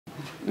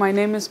My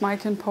name is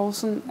Maiken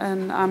Poulsen,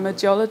 and I'm a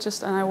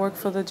geologist, and I work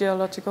for the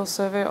Geological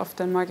Survey of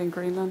Denmark and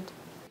Greenland.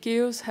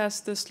 GEOS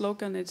has the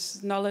slogan,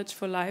 it's knowledge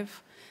for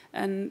life,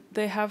 and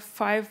they have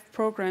 5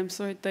 programs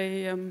that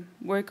they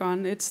work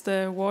on. It's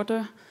the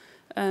water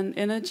and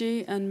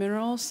energy and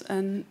minerals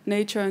and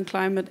nature and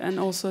climate and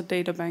also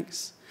data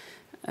banks.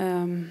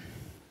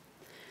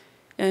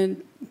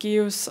 And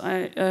GEOS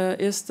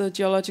is the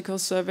Geological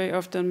Survey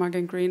of Denmark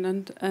and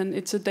Greenland, and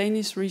it's a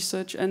Danish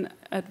research and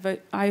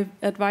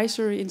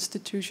advisory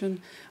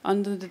institution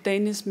under the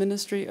Danish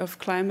Ministry of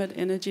Climate,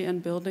 Energy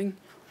and Building.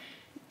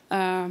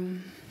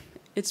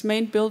 Its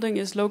main building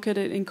is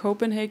located in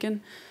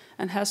Copenhagen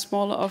and has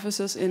smaller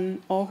offices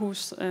in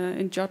Aarhus,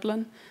 in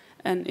Jutland,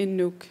 and in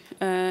Nuuk.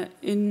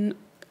 In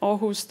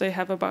Aarhus they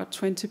have about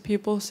 20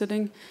 people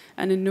sitting,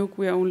 and in Nuuk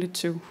we are only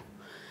 2.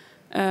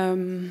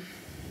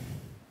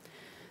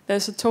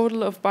 There's a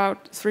total of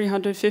about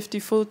 350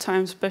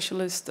 full-time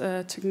specialist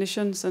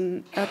technicians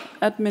and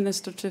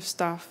administrative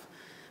staff.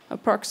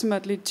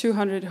 Approximately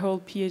 200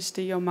 hold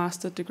PhD or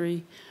master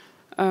degree.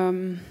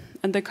 And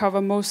they cover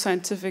most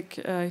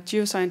scientific,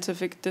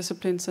 geoscientific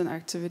disciplines and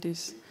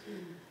activities.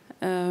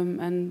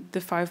 And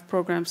the 5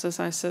 programs, as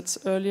I said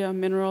earlier: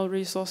 mineral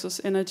resources,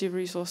 energy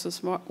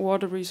resources,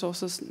 water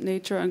resources,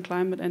 nature and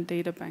climate, and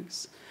data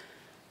banks.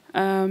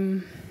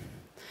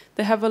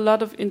 They have a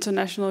lot of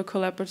international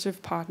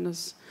collaborative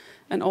partners,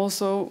 and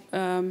also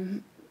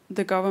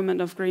the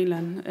government of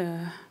Greenland.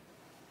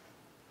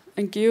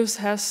 And GEOS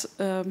has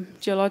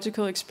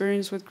geological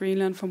experience with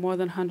Greenland for more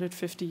than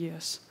 150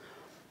 years.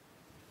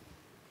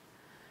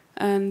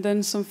 And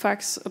then some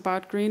facts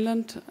about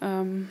Greenland.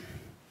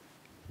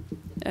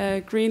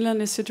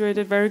 Greenland is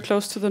situated very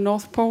close to the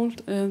North Pole.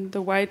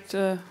 The white,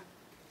 don't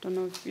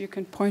know if you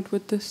can point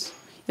with this.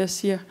 Yes,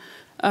 here.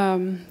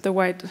 The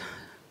white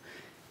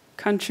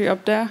country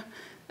up there.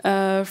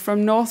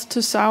 From north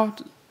to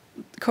south,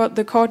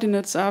 the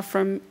coordinates are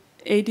from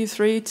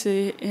 83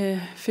 to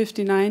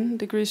 59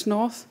 degrees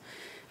north,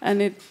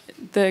 and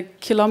the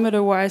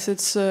kilometer-wise,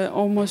 it's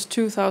almost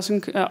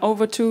 2,000,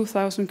 over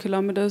 2,000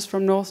 kilometers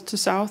from north to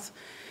south,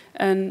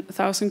 and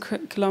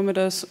 1,000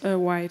 kilometers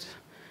wide.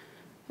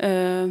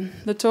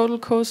 The total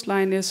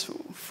coastline is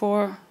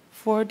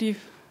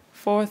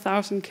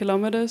 44,000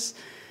 kilometers,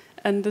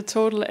 and the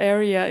total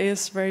area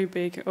is very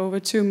big, over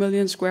 2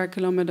 million square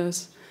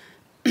kilometers.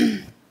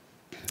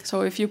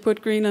 So if you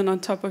put Greenland on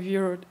top of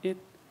Europe, it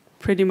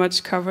pretty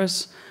much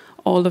covers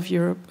all of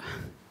Europe.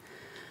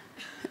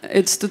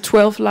 It's the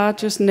 12th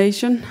largest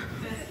nation.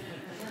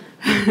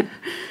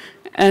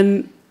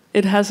 And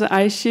it has an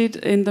ice sheet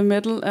in the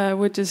middle,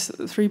 which is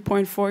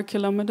 3.4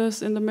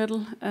 kilometers in the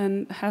middle,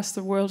 and has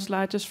the world's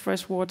largest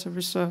freshwater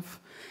reserve.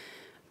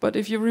 But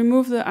if you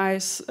remove the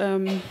ice,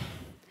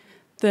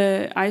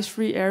 the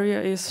ice-free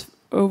area is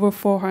over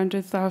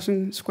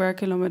 400,000 square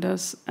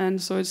kilometers,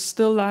 and so it's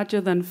still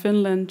larger than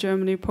Finland,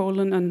 Germany,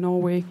 Poland, and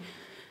Norway.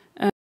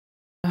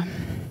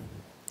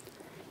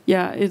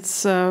 Yeah,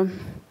 it's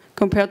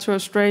compared to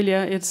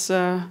Australia, it's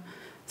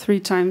 3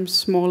 times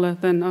smaller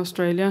than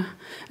Australia,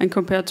 and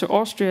compared to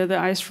Austria, the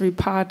ice-free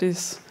part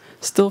is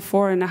still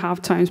 4.5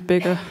 times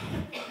bigger.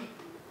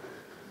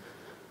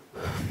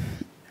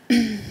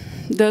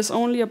 There's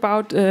only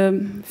about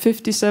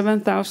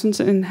 57,000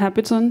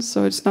 inhabitants,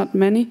 so it's not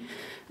many.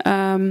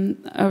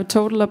 A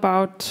total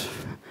about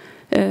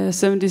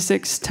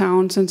 76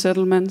 towns and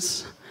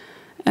settlements,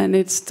 and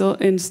it's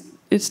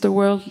the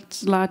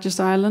world's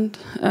largest island.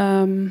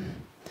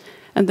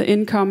 And the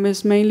income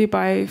is mainly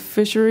by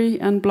fishery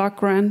and block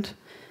grant,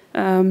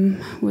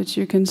 which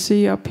you can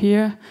see up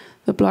here.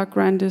 The block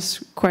grant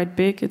is quite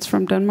big. It's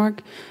from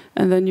Denmark,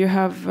 and then you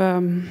have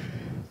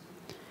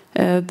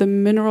the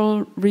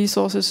mineral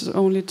resources is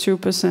only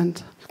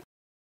 2%.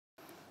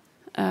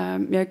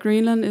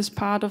 Greenland is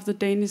part of the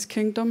Danish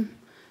kingdom,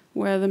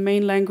 where the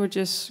main language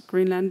is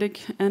Greenlandic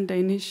and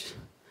Danish.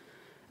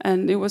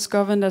 And it was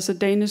governed as a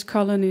Danish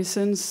colony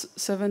since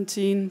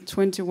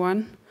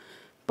 1721,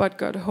 but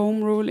got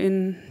home rule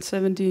in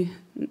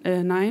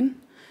 1979.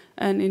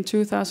 And in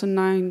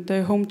 2009,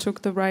 the home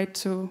took the right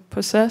to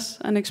possess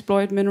and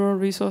exploit mineral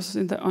resources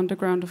in the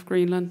underground of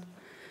Greenland.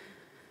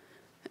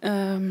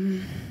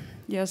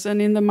 Yes,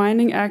 and in the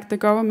Mining Act, the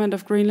government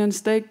of Greenland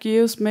state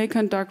GEOS may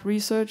conduct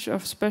research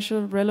of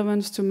special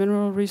relevance to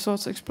mineral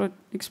resource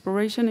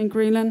exploration in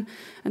Greenland,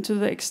 and to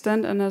the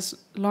extent and as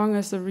long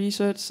as the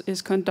research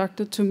is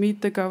conducted to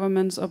meet the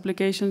government's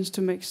obligations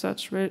to make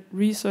such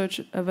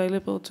research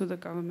available to the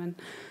government.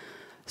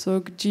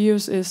 So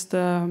GEOS is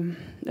the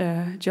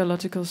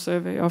Geological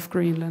Survey of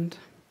Greenland.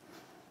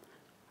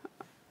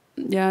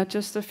 Yeah,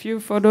 just a few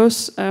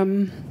photos.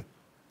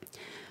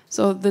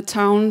 So the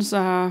towns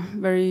are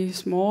very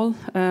small,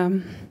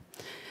 and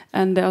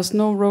there's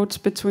no roads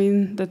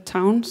between the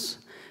towns,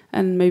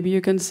 and maybe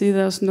you can see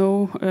there's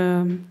no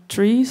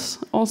trees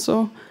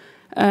also,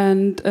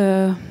 and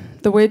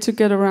the way to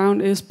get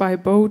around is by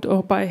boat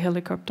or by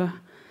helicopter.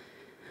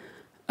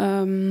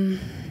 And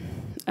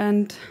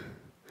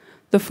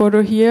the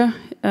photo here,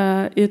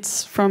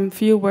 it's from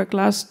fieldwork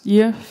last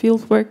year,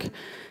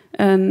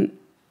 and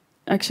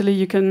actually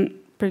you can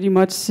pretty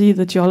much see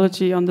the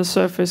geology on the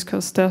surface,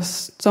 because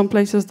there's some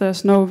places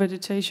there's no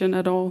vegetation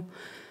at all.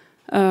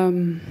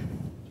 And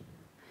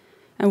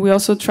we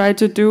also try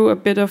to do a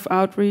bit of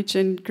outreach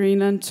in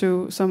Greenland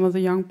to some of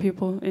the young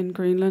people in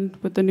Greenland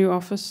with the new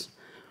office.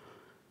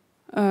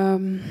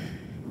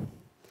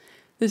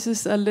 This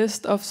is a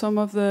list of some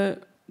of the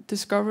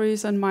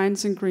discoveries and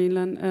mines in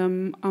Greenland.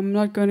 I'm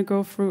not going to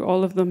go through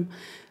all of them,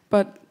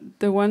 but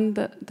the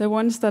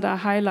ones that are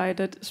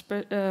highlighted,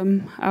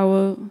 I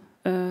will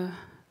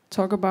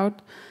talk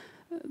about.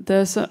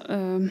 There's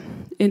in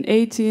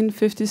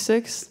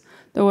 1856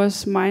 there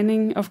was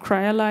mining of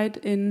cryolite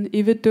in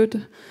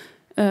EGU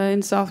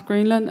in South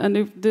Greenland,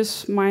 and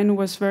this mine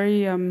was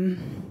very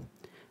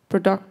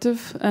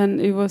productive,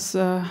 and it was.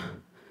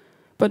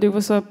 But it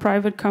was a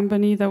private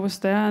company that was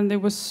there, and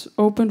it was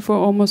open for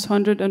almost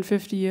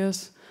 150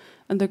 years.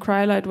 And the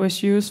cryolite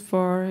was used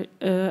for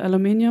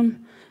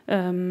aluminium,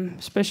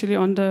 especially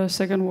on the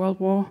Second World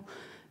War.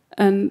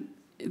 And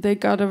they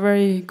got a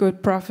very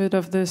good profit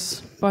of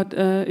this, but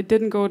it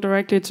didn't go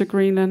directly to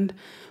Greenland.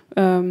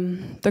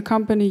 The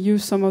company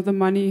used some of the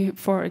money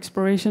for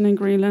exploration in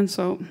Greenland,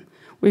 so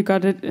we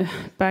got it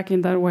back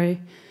in that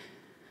way.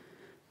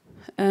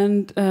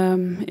 And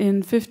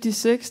in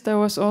 '56, there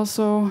was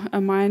also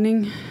a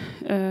mining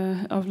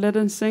of lead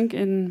and zinc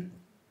in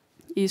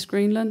East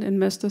Greenland, in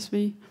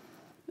Mestersvig.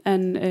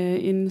 And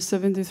in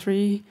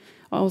 '73,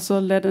 also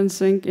lead and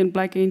zinc in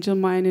Black Angel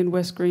mine in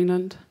West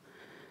Greenland.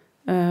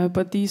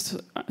 But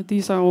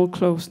these are all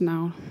closed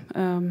now.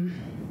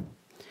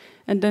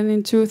 And then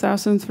in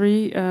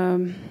 2003,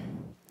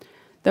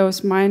 there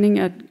was mining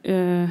at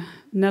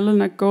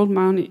Nalunaq Gold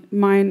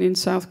Mine in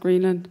South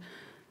Greenland.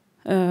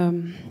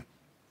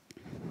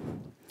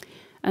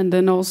 And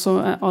then also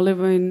an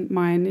olivine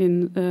mine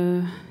in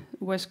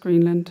West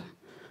Greenland.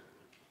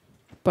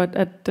 But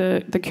at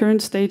the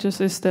current status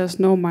there's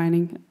no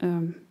mining.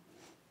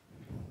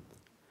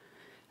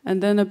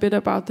 And then a bit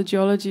about the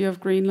geology of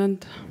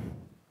Greenland.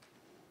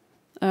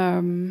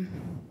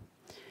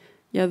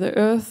 The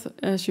Earth,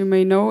 as you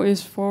may know,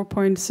 is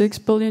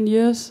 4.6 billion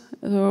years.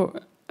 So,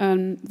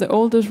 the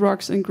oldest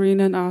rocks in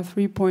Greenland are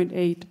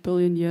 3.8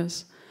 billion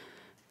years.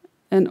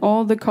 And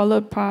all the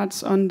colored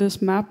parts on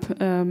this map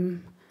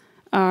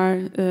are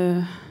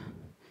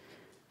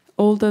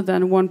older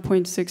than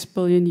 1.6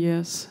 billion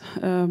years.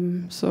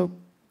 So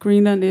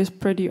Greenland is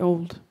pretty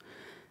old.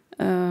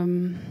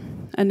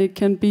 And it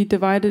can be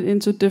divided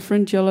into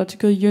different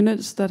geological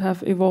units that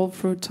have evolved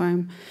through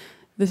time.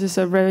 This is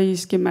a very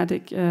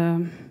schematic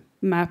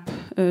map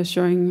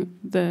showing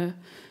the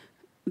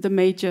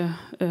major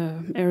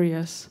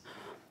areas.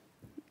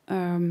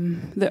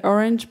 The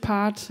orange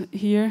part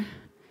here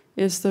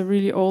is the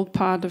really old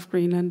part of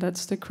Greenland.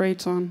 That's the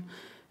craton.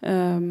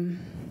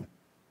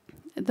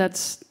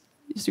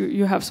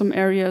 You have some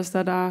areas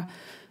that are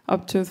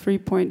up to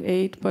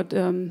 3.8, but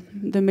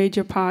the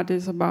major part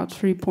is about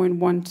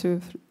 3.1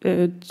 to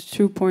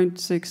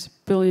 2.6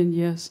 billion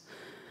years.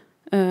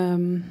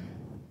 And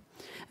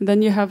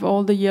then you have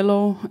all the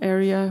yellow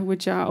area,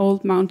 which are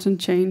old mountain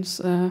chains.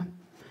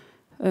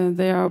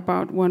 They are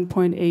about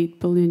 1.8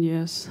 billion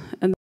years.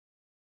 And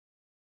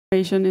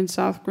in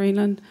South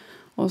Greenland,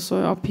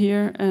 also up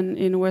here, and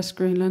in West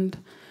Greenland,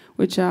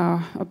 which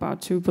are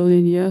about 2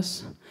 billion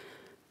years.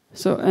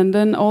 So, and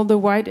then all the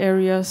white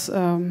areas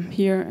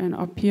here and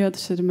up here, the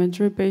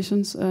sedimentary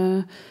basins,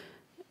 are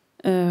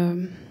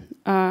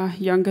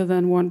younger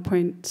than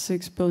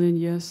 1.6 billion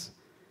years.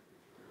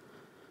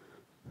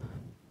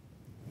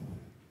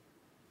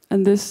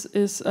 And this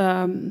is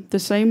the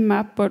same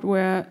map, but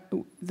where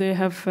they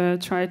have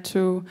tried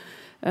to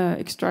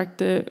extract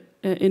the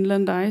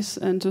inland ice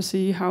and to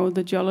see how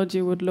the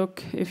geology would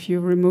look if you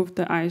removed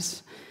the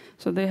ice.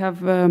 So they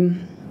have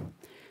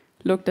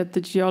looked at the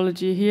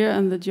geology here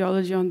and the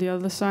geology on the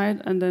other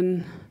side, and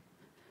then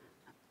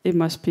it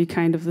must be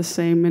kind of the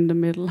same in the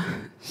middle.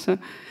 So,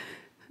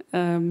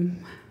 and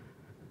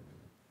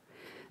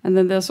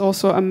then there's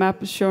also a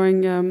map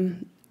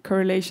showing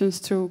correlations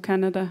to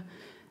Canada.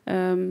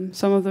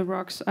 Some of the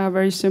rocks are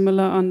very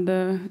similar on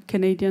the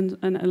Canadian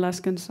and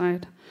Alaskan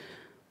side.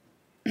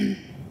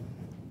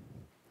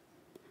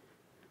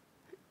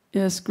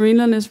 Yes,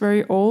 Greenland is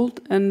very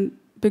old, and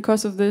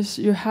because of this,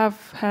 you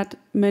have had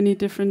many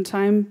different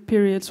time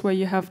periods where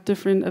you have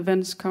different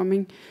events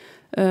coming.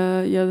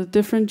 The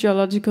different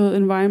geological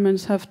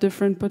environments have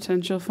different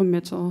potential for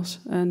metals,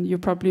 and you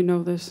probably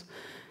know this.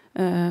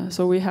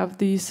 So we have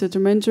these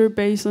sedimentary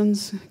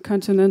basins,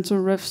 continental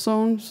rift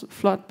zones,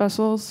 flood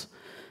basalts,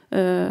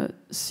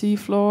 sea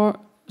floor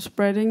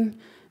spreading,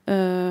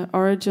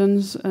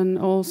 origins, and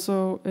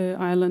also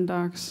island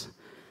arcs.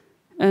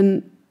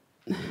 And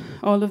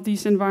all of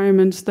these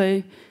environments,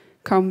 they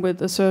come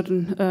with a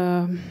certain,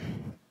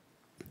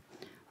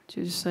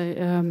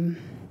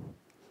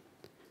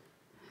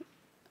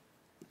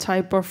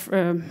 type of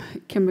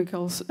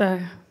chemicals,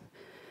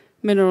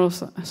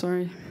 minerals,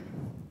 sorry.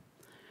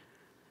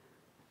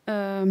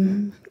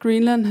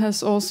 Greenland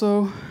has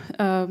also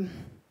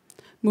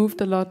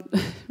moved a lot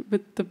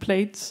with the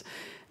plates,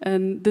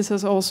 And this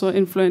has also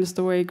influenced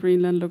the way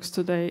Greenland looks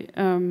today.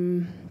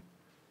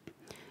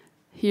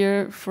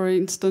 Here, for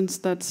instance,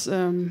 that's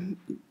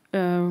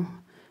where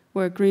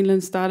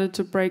Greenland started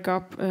to break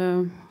up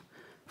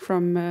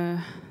from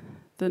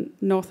the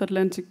North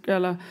Atlantic.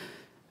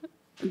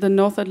 The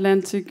North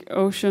Atlantic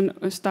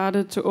Ocean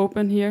started to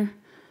open here,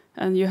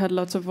 and you had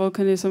lots of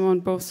volcanism on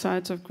both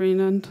sides of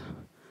Greenland.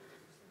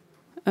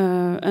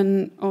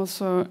 And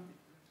also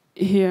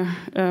here,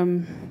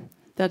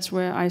 that's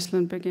where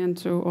Iceland began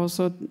to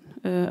also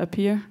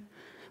appear,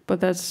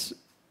 but that's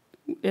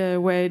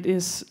where it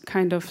is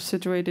kind of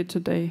situated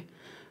today.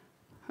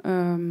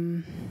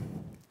 Then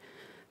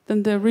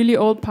the really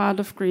old part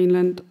of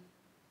Greenland,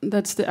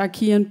 that's the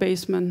Archean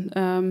basement.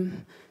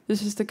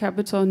 This is the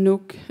capital,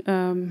 Nuuk.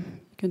 You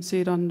can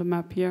see it on the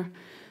map here.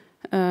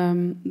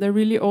 The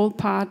really old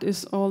part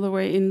is all the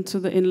way into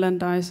the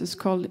inland ice. It's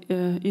called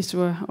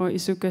Isua or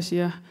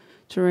Isugashia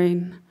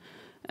terrain.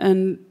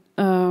 And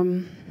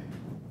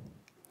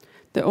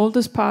the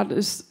oldest part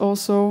is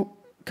also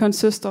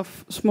consists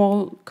of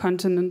small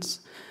continents.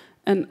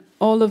 And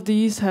all of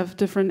these have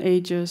different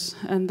ages.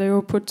 And they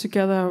were put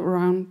together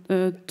around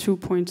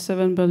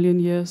 2.7 billion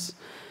years.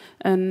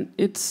 And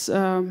it's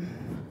so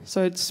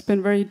it's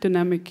been very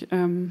dynamic.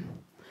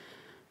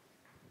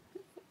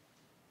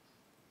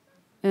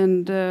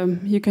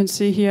 You can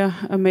see here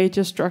a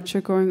major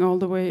structure going all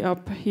the way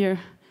up here.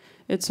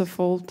 It's a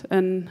fold,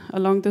 and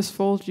along this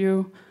fold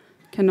you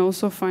can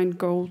also find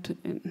gold.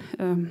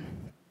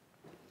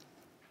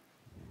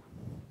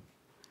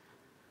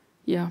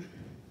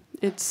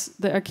 It's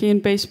the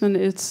Archean basement.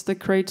 It's the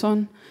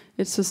craton.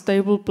 It's a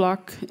stable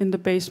block in the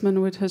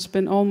basement which has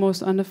been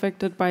almost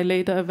unaffected by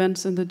later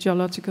events in the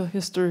geological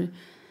history,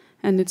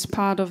 and it's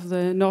part of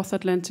the North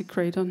Atlantic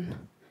craton.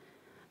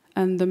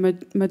 And the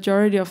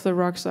majority of the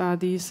rocks are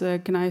these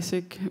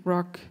gneissic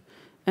rock,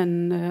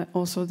 and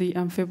also the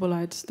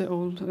amphibolites, the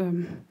old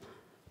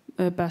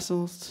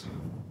basalts.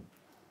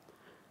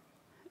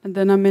 And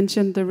then I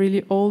mentioned the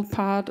really old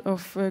part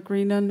of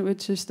Greenland,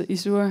 which is the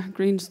Isua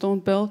greenstone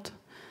belt.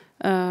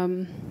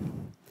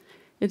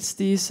 It's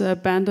these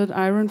banded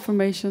iron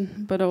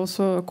formation, but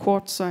also a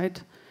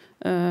quartzite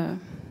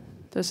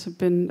that's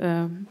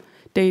been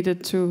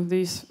dated to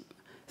these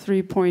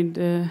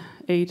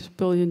 3.8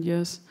 billion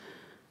years.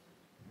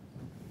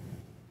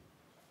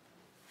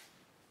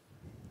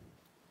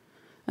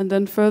 And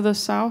then further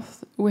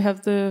south, we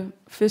have the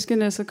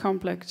Fiskeneset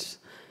complex.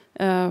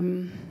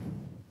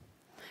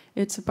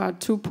 It's about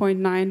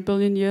 2.9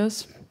 billion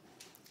years,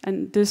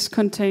 and this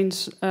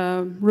contains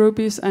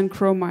rubies and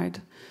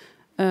chromite.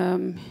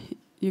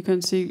 You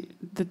can see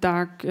the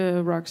dark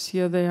rocks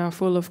here, they are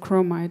full of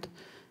chromite,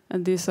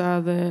 and these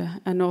are the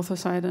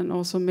anorthosite and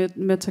also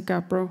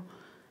metagabbro.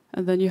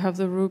 And then you have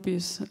the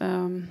rubies.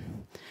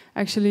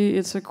 Actually,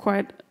 it's a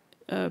quite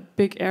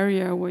big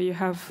area where you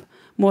have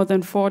more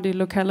than 40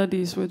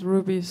 localities with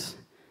rubies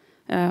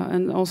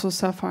and also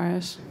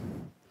sapphires.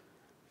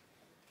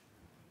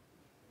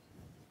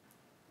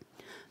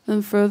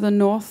 Then further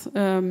north,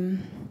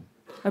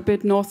 a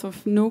bit north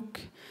of Nuuk,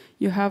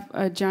 you have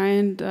a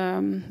giant,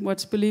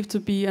 what's believed to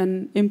be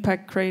an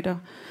impact crater,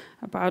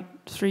 about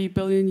 3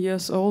 billion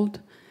years old.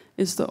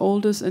 It's the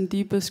oldest and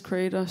deepest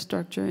crater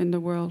structure in the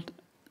world.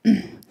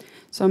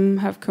 Some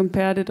have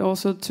compared it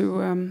also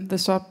to the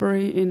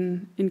Sudbury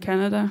in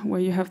Canada,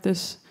 where you have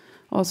this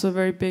also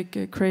very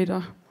big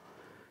crater.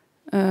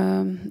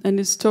 And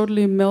it's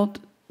totally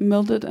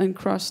melted and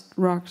crushed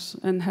rocks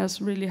and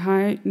has really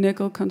high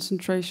nickel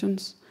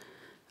concentrations.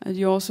 And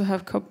you also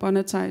have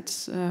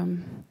carbonatites,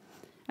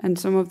 and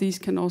some of these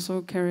can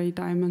also carry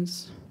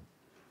diamonds.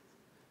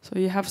 So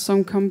you have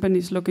some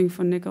companies looking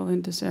for nickel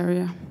in this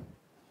area.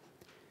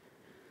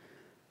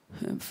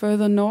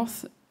 Further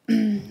north,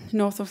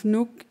 north of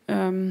Nuuk,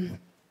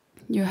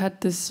 you had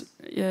this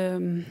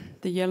the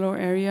yellow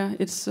area.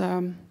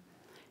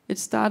 It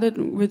started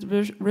with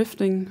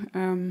rifting,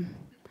 and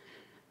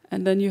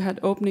then you had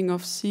opening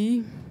of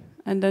sea,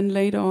 and then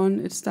later on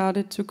it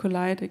started to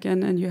collide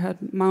again, and you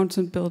had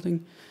mountain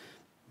building.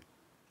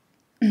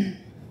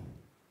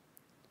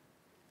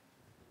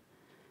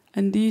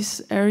 And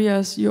these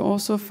areas you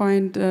also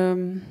find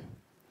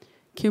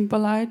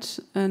kimberlites,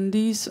 and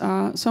these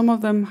are, some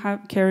of them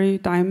carry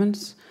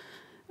diamonds,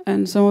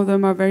 and some of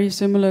them are very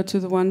similar to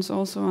the ones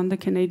also on the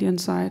Canadian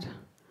side.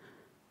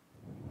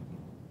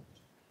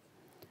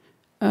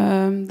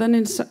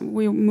 Then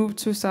we move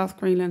to South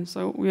Greenland,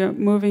 so we are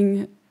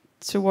moving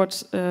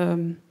towards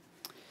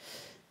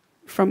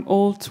from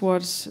old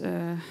towards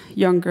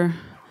younger.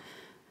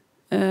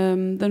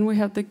 Then we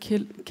have the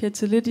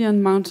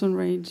Kittilitian mountain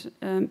range.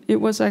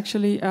 It was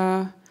actually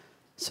a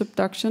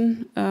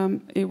subduction.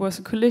 It was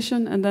a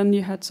collision, and then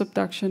you had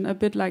subduction, a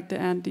bit like the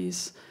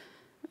Andes,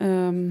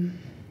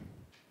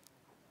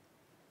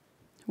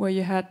 where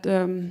you had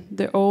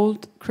the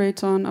old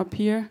craton up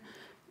here,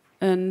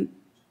 and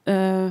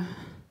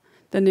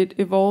then it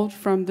evolved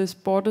from this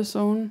border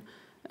zone,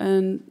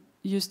 and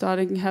you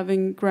started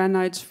having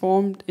granites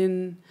formed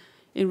in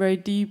very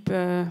deep,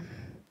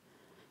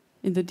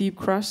 in the deep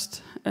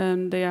crust,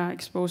 and they are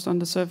exposed on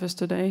the surface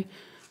today.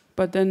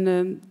 But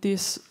then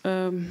this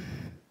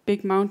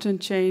big mountain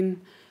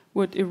chain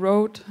would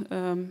erode,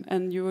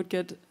 and you would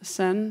get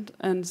sand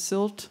and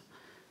silt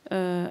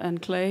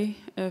and clay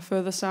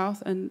further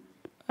south. And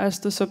as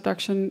the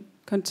subduction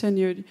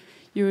continued,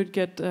 you would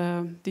get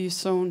these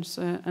zones,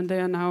 and they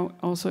are now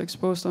also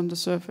exposed on the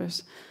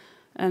surface.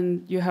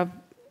 And you have,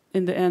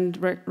 in the end,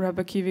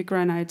 Rabakivi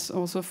granites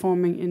also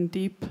forming in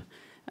deep.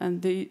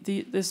 And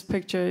this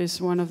picture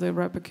is one of the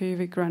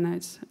Rabakivi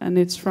granites, and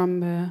it's from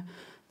the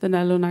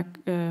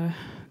Nalunak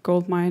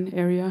gold mine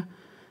area.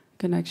 You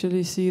can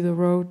actually see the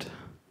road,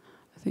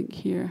 I think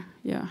here,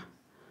 yeah.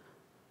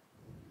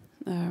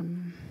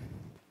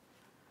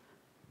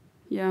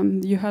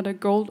 You had a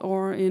gold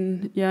ore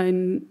in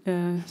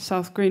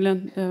South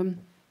Greenland.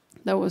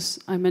 That was,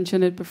 I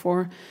mentioned it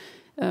before.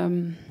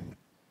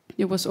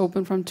 It was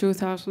open from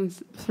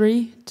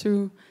 2003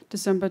 to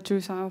December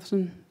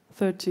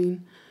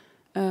 2013.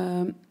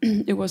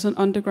 It was an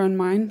underground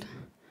mine,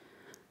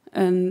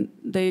 and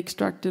they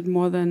extracted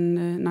more than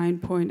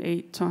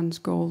 9.8 tons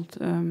gold,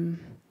 and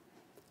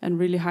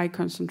really high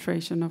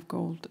concentration of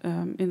gold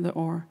in the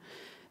ore.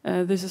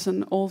 This is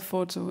an old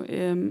photo.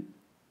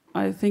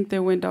 I think they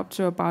went up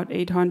to about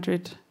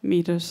 800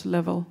 meters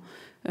level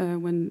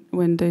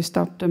when they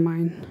stopped the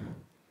mine.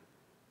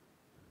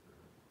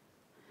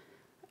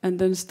 And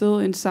then still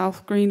in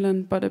South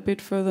Greenland, but a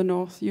bit further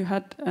north, you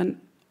had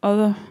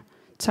another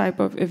type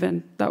of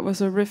event. That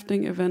was a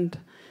rifting event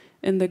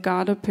in the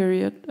Garda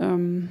period.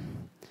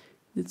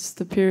 It's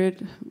the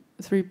period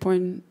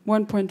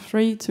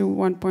 1.3 to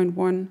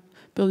 1.1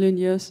 billion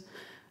years.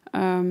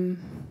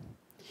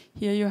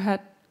 Here you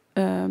had,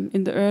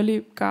 in the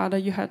early Garda,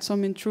 you had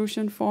some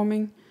intrusion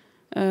forming,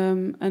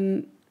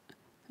 and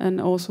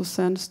also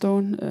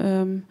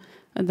sandstone.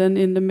 And then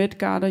in the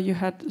mid-Garda, you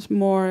had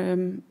more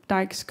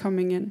dikes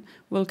coming in,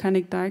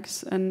 volcanic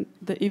dikes, and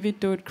the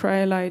Ividot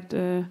cryolite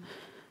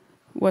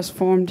was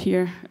formed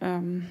here.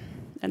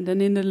 And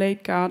then in the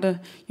late Garda,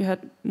 you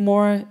had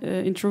more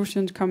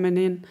intrusions coming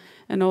in,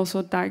 and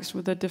also dikes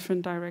with a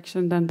different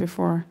direction than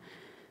before.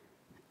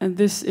 And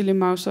this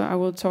Ilimausa I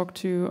will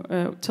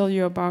tell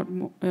you about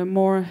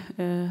more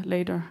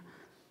later.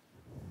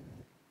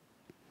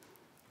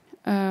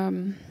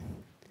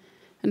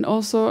 And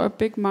also a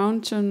big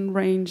mountain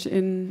range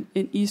in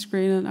East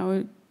Greenland. I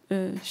will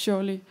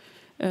surely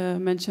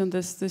mention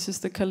this. This is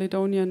the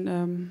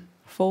Caledonian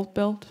fault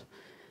belt,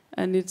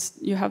 and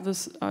you have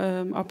this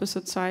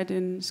opposite side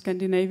in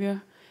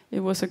Scandinavia.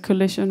 It was a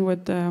collision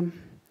with the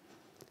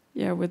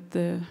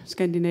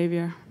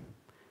Scandinavia.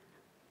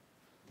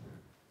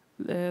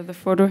 The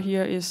photo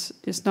here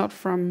is not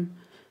from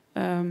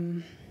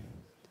the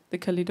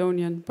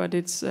Caledonian, but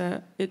it's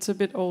a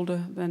bit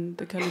older than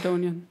the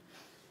Caledonian.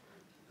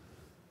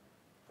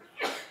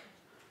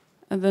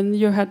 And then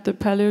you had the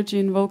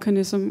Paleogene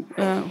volcanism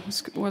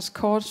was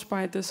caused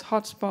by this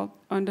hotspot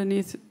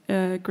underneath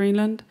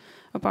Greenland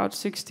about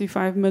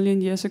 65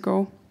 million years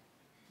ago.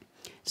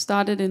 It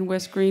started in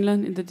West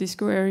Greenland in the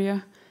Disco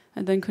area,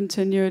 and then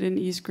continued in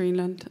East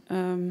Greenland.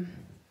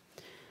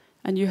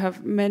 And you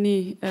have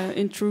many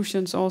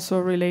intrusions also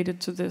related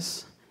to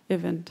this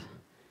event.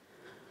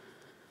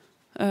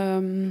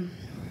 The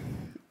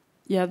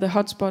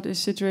hotspot is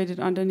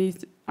situated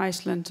underneath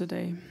Iceland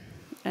today.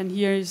 And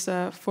here is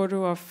a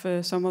photo of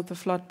some of the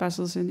flood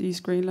basins in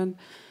East Greenland.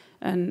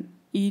 And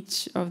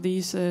each of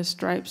these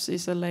stripes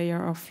is a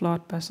layer of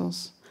flood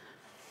basins.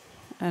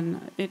 And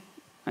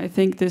I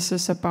think this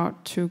is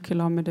about 2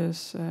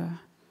 kilometers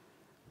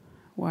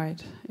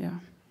wide, yeah.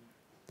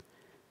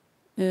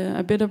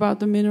 A bit about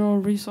the mineral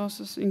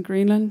resources in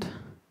Greenland.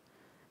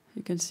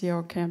 You can see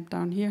our camp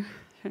down here,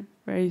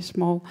 very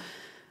small.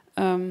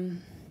 There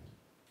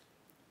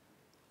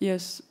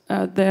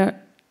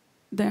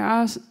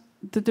are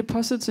the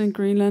deposits in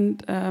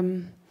Greenland.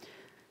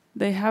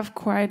 They have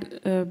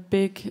quite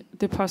big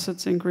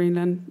deposits in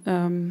Greenland.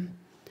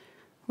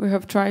 We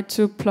have tried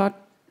to plot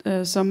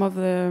some of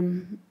the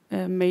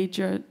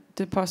major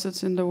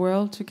deposits in the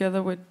world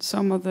together with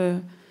some of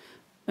the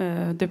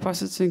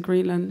deposits in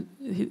Greenland.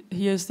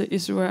 Here's the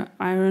Isua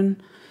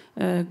iron,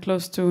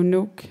 close to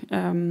Nuuk.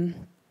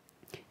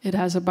 It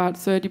has about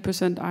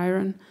 30%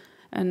 iron,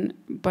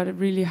 but a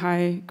really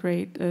high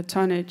grade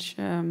tonnage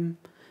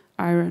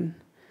iron.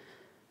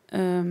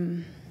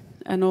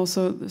 And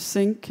also the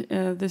zinc.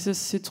 This is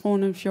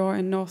Citronenfjord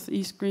in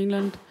northeast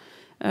Greenland.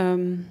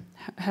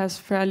 Has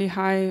fairly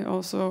high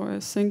also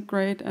zinc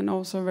grade and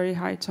also very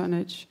high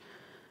tonnage.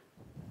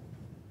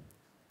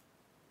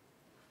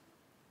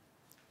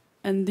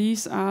 And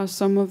these are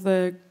some of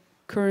the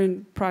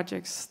current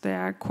projects. There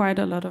are quite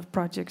a lot of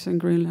projects in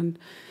Greenland.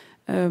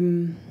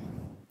 But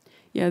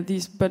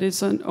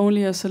it's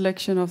only a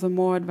selection of the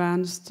more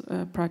advanced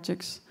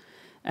projects,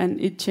 and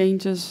it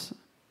changes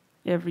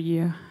every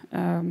year.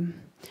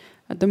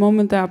 At the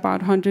moment, there are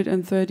about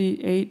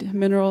 138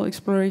 mineral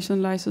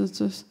exploration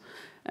licenses,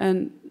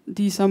 and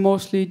these are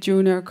mostly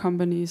junior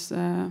companies.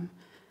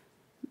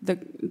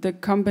 The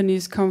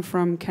companies come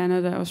from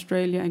Canada,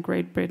 Australia, and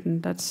Great Britain.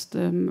 That's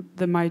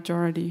the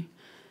majority.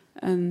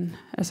 And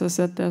as I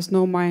said, there's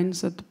no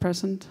mines at the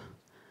present.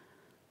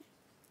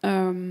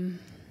 The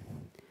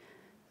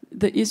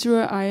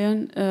Israel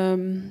Iron,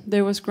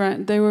 they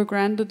were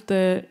granted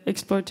the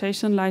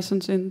exploitation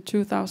license in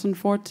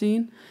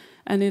 2014,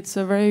 and it's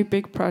a very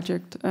big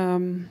project.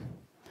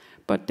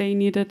 But they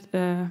needed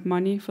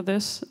money for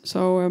this,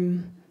 so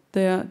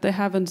they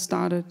haven't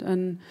started.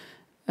 And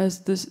as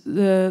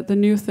the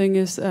new thing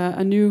is,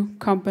 a new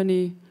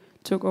company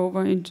took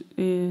over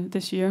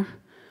this year,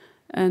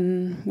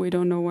 and we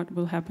don't know what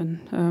will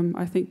happen.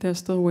 I think they're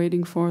still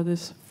waiting for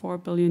this 4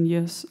 billion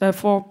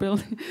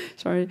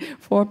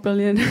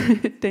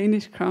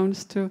Danish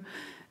crowns to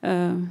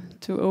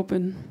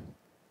open.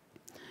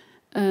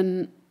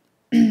 And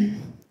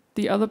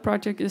the other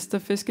project is the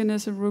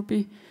Fiskeneset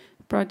Ruby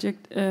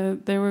project.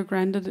 They were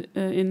granted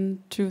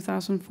in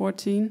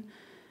 2014,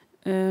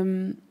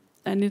 and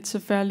it's a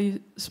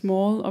fairly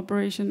small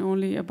operation,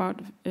 only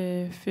about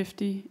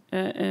 80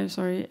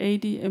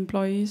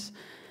 employees.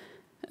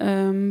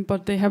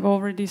 But they have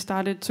already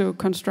started to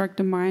construct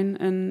the mine,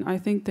 and I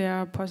think they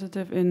are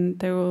positive in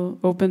they will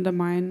open the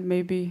mine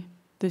maybe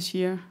this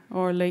year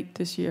or late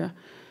this year.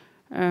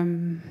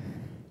 And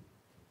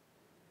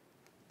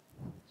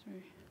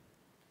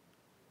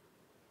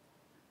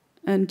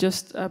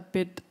just a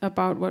bit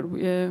about what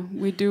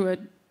we do at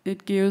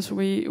GEOS.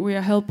 We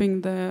are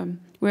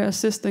we are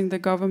assisting the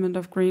government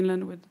of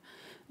Greenland with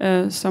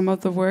some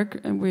of the work,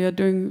 and we are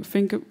doing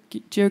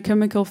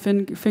geochemical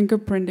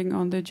fingerprinting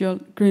on the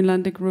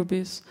Greenlandic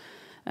rubies.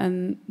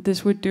 And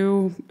this we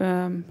do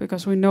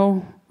because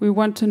we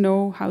want to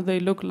know how they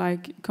look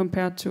like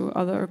compared to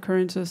other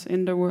occurrences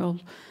in the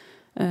world.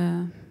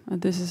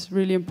 And this is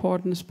really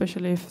important,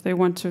 especially if they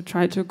want to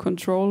try to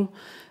control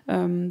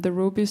the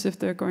rubies if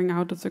they're going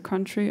out of the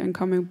country and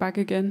coming back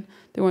again.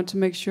 They want to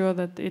make sure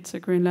that it's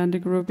a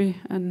Greenlandic ruby.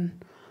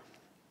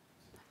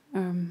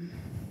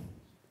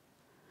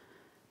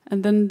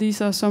 And then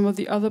these are some of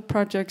the other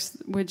projects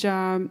which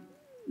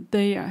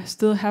they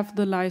still have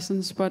the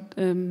license, but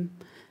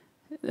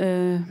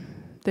they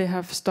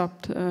have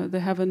stopped. They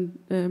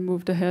haven't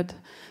moved ahead.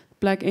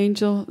 Black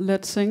Angel,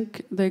 Lead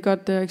Zinc, they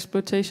got their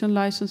exploitation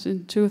license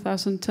in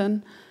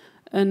 2010,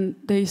 and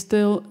they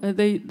still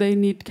they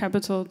need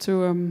capital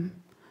to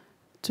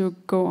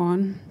go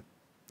on.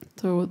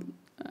 So,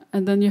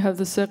 and then you have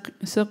the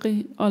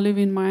Seri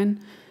olivine mine.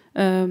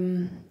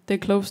 They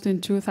closed in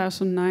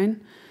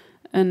 2009.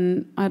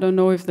 And I don't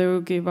know if they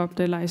will give up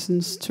their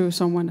license to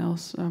someone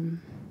else.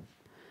 Then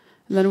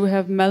we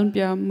have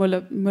Malmbjerg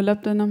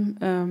molybdenum.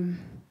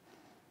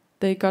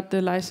 They got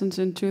the license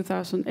in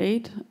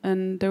 2008,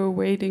 and they were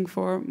waiting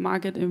for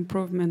market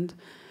improvement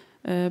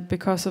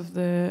because of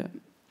the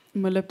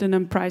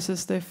molybdenum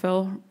prices. They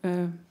fell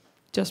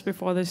just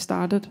before they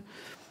started.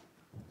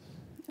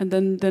 And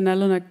then the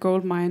Nalunaq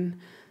gold mine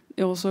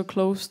also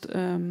closed,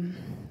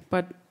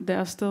 but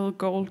there's still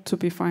gold to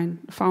be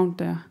found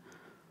there.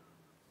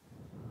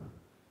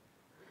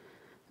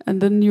 And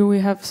then we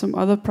have some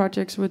other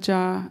projects which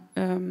are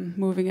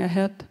moving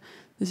ahead.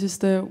 This is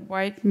the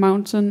White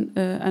Mountain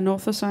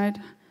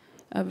anorthosite,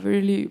 a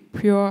really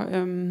pure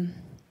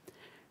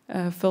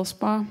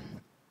feldspar.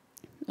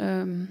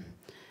 And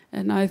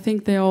I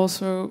think they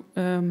also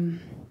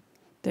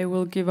they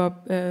will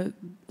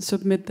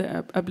submit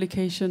the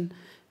application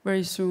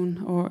very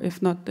soon, or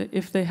if not,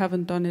 if they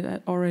haven't done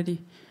it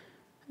already.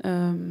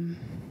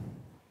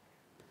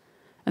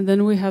 And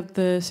then we have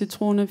the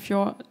Citrone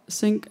Fjord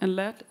zinc and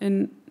lead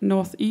in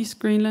northeast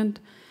Greenland.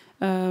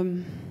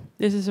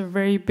 This is a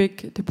very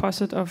big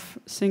deposit of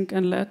zinc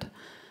and lead,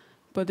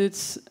 but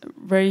it's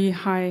very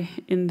high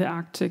in the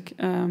Arctic,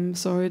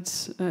 so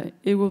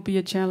it will be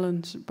a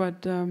challenge.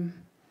 But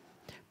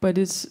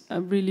it's a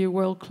really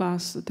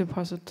world-class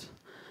deposit.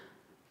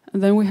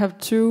 And then we have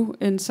two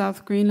in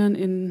South Greenland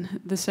in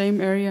the same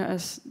area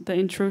as the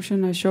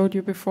intrusion I showed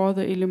you before,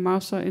 the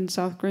Illimausa in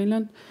South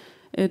Greenland.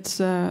 It's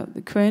the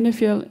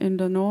Kvanefjell in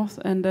the north,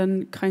 and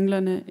then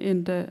Kringlerne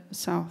in the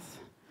south.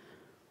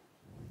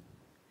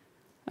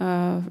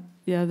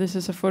 This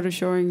is a photo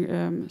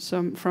showing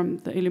some from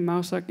the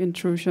Illimausa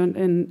intrusion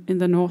in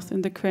the north.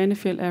 In the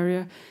Kvanefjell area,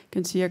 you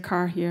can see a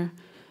car here,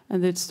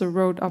 and it's the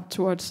road up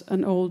towards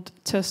an old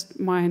test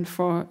mine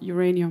for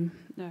uranium.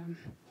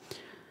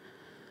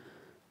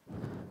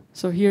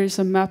 So here is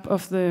a map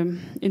of the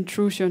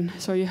intrusion.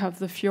 So you have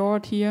the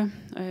fjord here.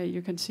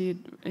 You can see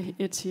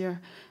it's here.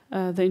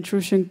 The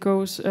intrusion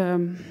goes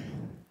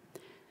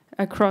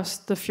across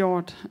the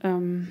fjord.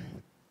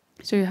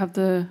 So you have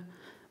the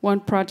one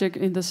project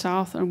in the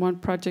south and one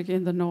project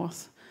in the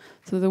north.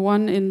 So the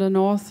one in the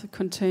north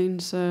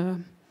contains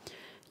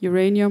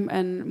uranium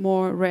and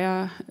more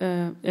rare,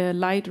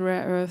 light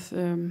rare earth.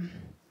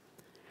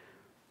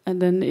 And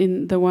then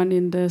in the one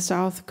in the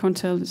south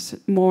contains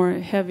more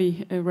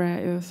heavy rare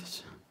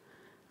earths.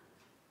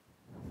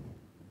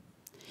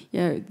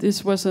 Yeah,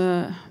 this was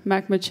a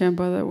magma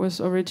chamber that was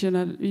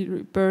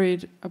originally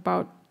buried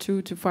about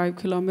 2 to 5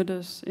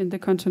 kilometers in the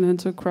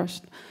continental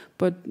crust,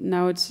 but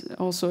now it's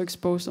also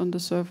exposed on the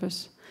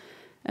surface.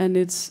 And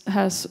it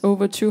has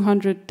over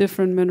 200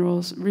 different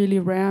minerals, really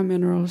rare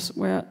minerals,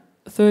 where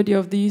 30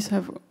 of these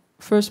have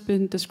first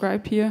been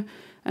described here,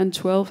 and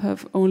 12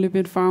 have only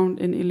been found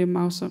in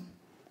Illimauser.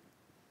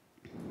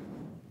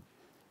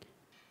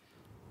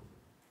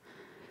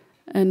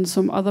 And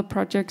some other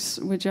projects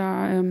which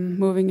are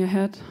moving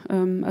ahead.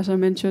 As I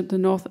mentioned, the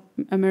North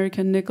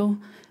American nickel,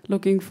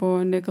 looking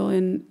for nickel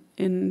in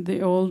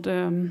the old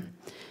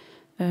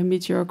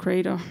meteor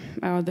crater,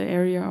 or the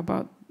area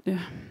about.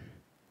 Yeah.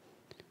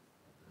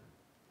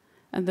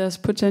 And there's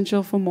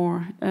potential for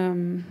more.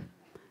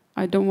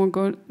 I don't want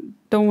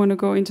to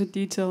go into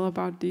detail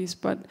about these,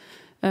 but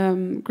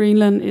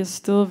Greenland is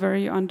still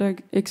very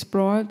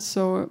underexplored,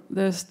 so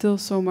there's still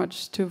so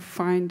much to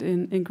find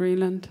in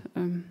Greenland.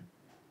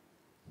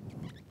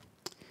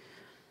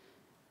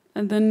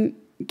 And then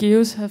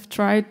GEOS have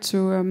tried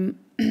to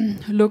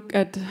look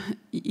at,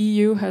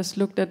 EU has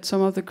looked at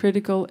some of the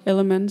critical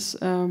elements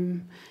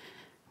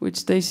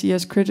which they see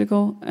as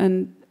critical,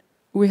 and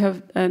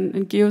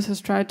GEOS has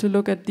tried to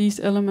look at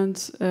these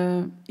elements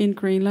in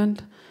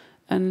Greenland,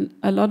 and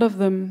a lot of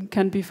them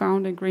can be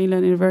found in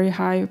Greenland in very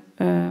high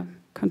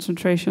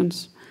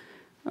concentrations.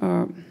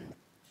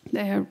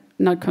 They have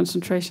not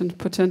concentrations,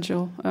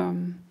 potential.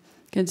 You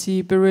can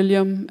see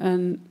beryllium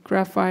and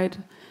graphite,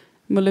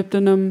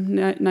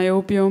 molybdenum,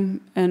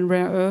 niobium, and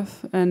rare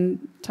earth,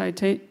 and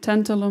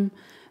tantalum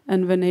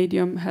and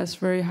vanadium has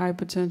very high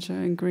potential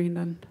in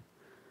Greenland.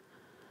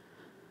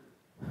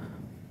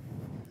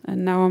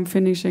 And now I'm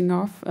finishing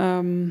off.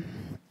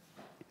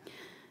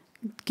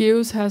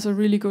 GEOS has a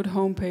really good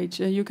homepage.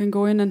 You can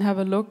go in and have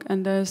a look,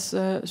 and there's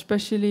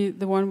especially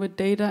the one with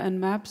data and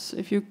maps.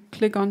 If you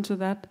click onto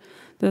that,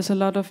 there's a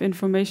lot of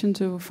information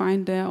to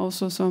find there.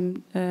 Also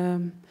some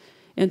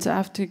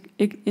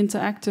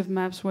interactive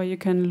maps where you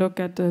can look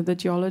at the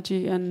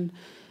geology, and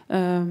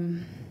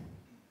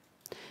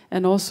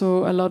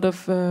also a lot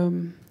of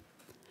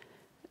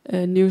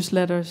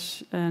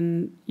newsletters,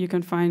 and you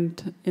can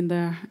find in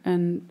there,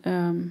 and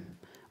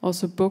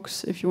also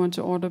books if you want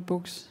to order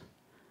books.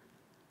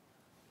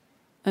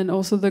 And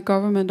also the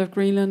government of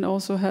Greenland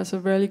also has a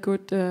really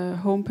good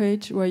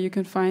homepage where you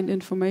can find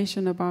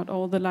information about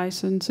all the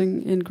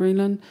licensing in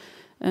Greenland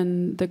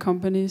and the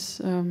companies.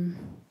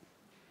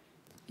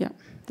 Yeah,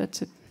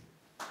 that's it.